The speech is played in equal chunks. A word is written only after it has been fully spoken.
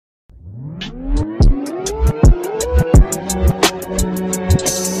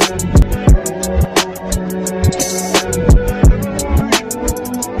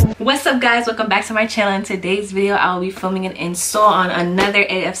guys, welcome back to my channel. In today's video I will be filming an install on another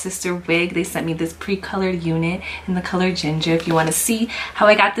AF Sister wig. They sent me this pre-colored unit in the color ginger. If you want to see how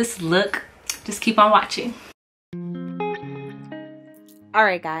I got this look, just keep on watching.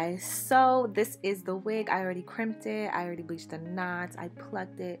 Alright guys, so this is the wig. I already crimped it, I already bleached the knots, I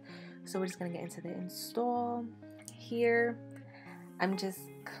plucked it. So we're just gonna get into the install. Here I'm just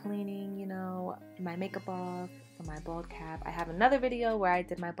cleaning, you know, my makeup off for my bald cap. I have another video where I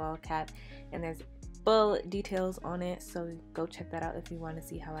did my bald cap and there's full details on it, so go check that out if you want to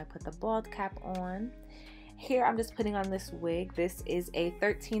see how I put the bald cap on. Here I'm just putting on this wig. This is a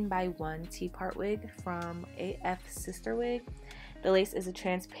 13x1 T-part wig from Afsisterwig. The lace is a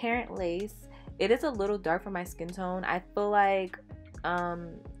transparent lace. It is a little dark for my skin tone. I feel like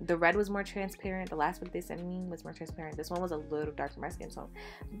the red was more transparent. The last wig they sent me was more transparent. This one was a little dark for my skin tone,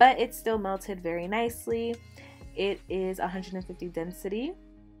 but it still melted very nicely. It is 150 density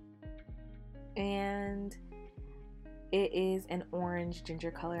and it is an orange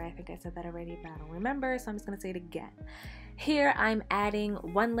ginger color. I think I said that already, but I don't remember, so I'm just gonna say it again. Here I'm adding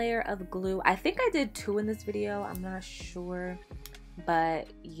one layer of glue. I think I did two in this video, I'm not sure. But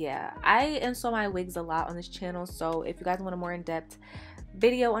yeah, I install my wigs a lot on this channel, so if you guys want a more in-depth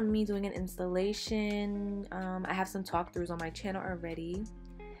video on me doing an installation, I have some talk throughs on my channel already.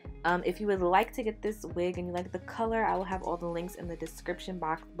 If you would like to get this wig and you like the color, I will have all the links in the description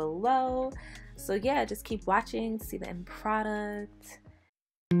box below. So yeah, just keep watching to see the end product.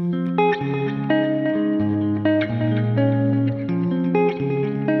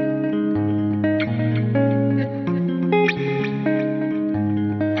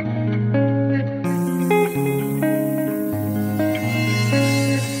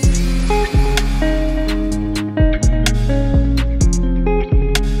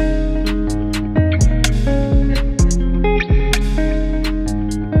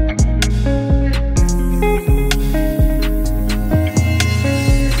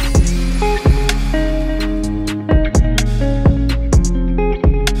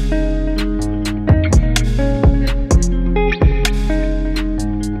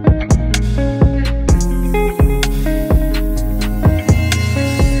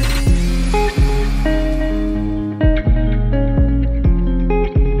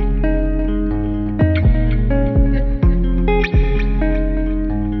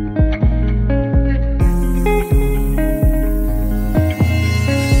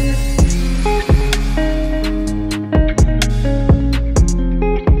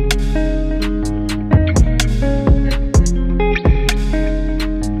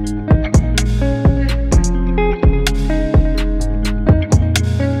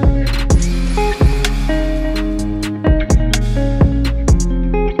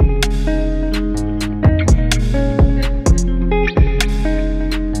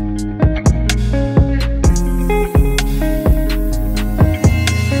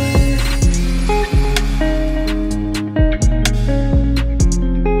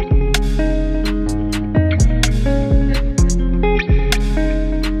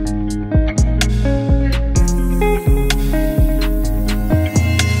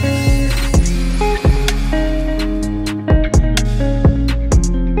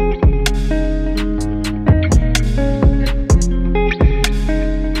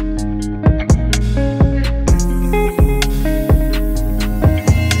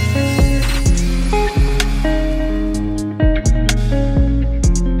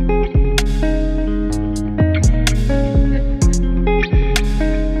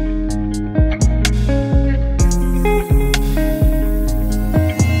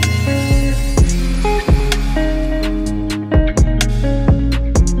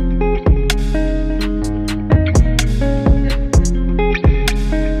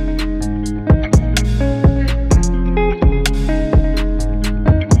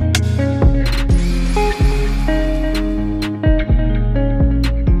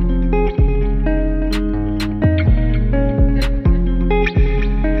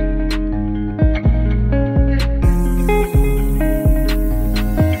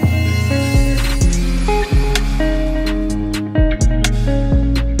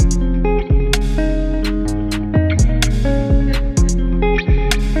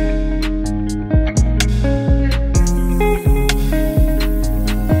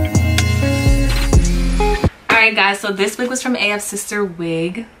 Guys, so this wig was from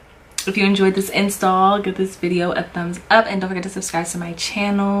Afsisterwig. If you enjoyed this install, give this video a thumbs up and don't forget to subscribe to my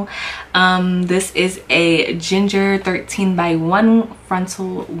channel. This is a ginger 13x1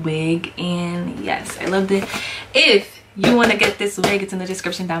 frontal wig and yes, I loved it. If you want to get this wig, it's in the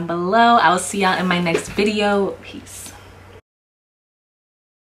description down below. I will see y'all in my next video. Peace.